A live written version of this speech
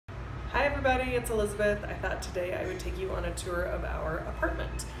Hi everybody, it's Elizabeth. I thought today I would take you on a tour of our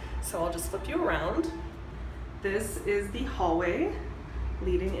apartment. So I'll just flip you around. This is the hallway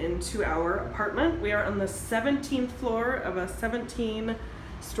leading into our apartment. We are on the 17th floor of a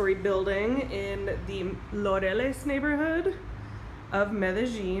 17-story building in the Laureles neighborhood of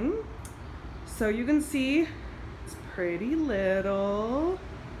Medellin. So you can see it's pretty little,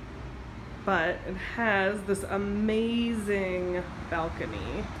 but it has this amazing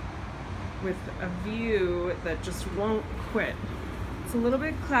balcony with a view that just won't quit. It's a little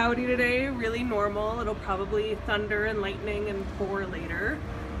bit cloudy today, really normal. It'll probably thunder and lightning and pour later,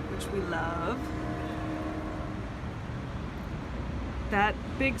 which we love. That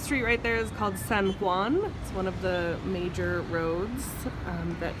big street right there is called San Juan. It's one of the major roads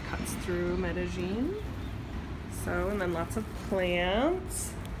that cuts through Medellin. So, and then lots of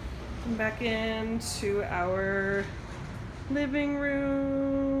plants. Come back into our living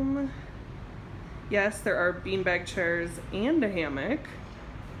room. Yes, there are beanbag chairs and a hammock,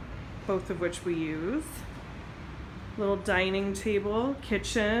 both of which we use. Little dining table,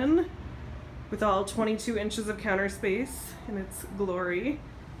 kitchen, with all 22 inches of counter space in its glory,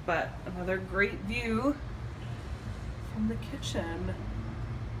 but another great view from the kitchen.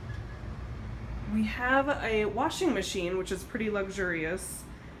 We have a washing machine, which is pretty luxurious.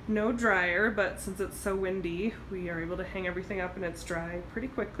 No dryer, but since it's so windy, we are able to hang everything up and it's dry pretty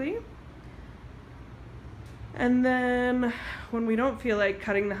quickly. And then when we don't feel like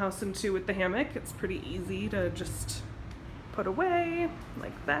cutting the house in two with the hammock, it's pretty easy to just put away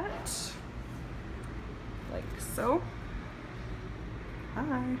like that. Like so.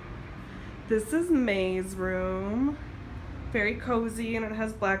 Hi. This is May's room. Very cozy, and it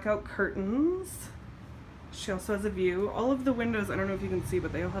has blackout curtains. She also has a view. All of the windows, I don't know if you can see,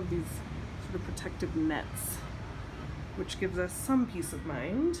 but they all have these sort of protective nets, which gives us some peace of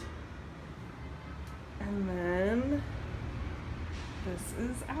mind. And then this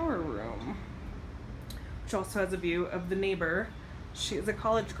is our room, which also has a view of the neighbor. She is a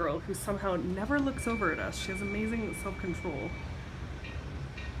college girl who somehow never looks over at us. She has amazing self-control.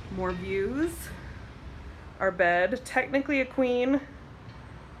 More views. Our bed, technically a queen.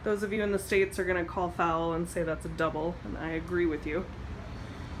 Those of you in the States are gonna call foul and say that's a double, and I agree with you.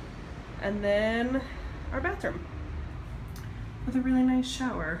 And then our bathroom with a really nice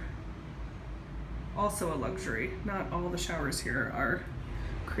shower. Also a luxury. Not all the showers here are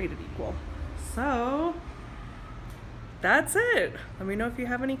created equal. So that's it. Let me know if you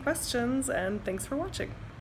have any questions, and thanks for watching.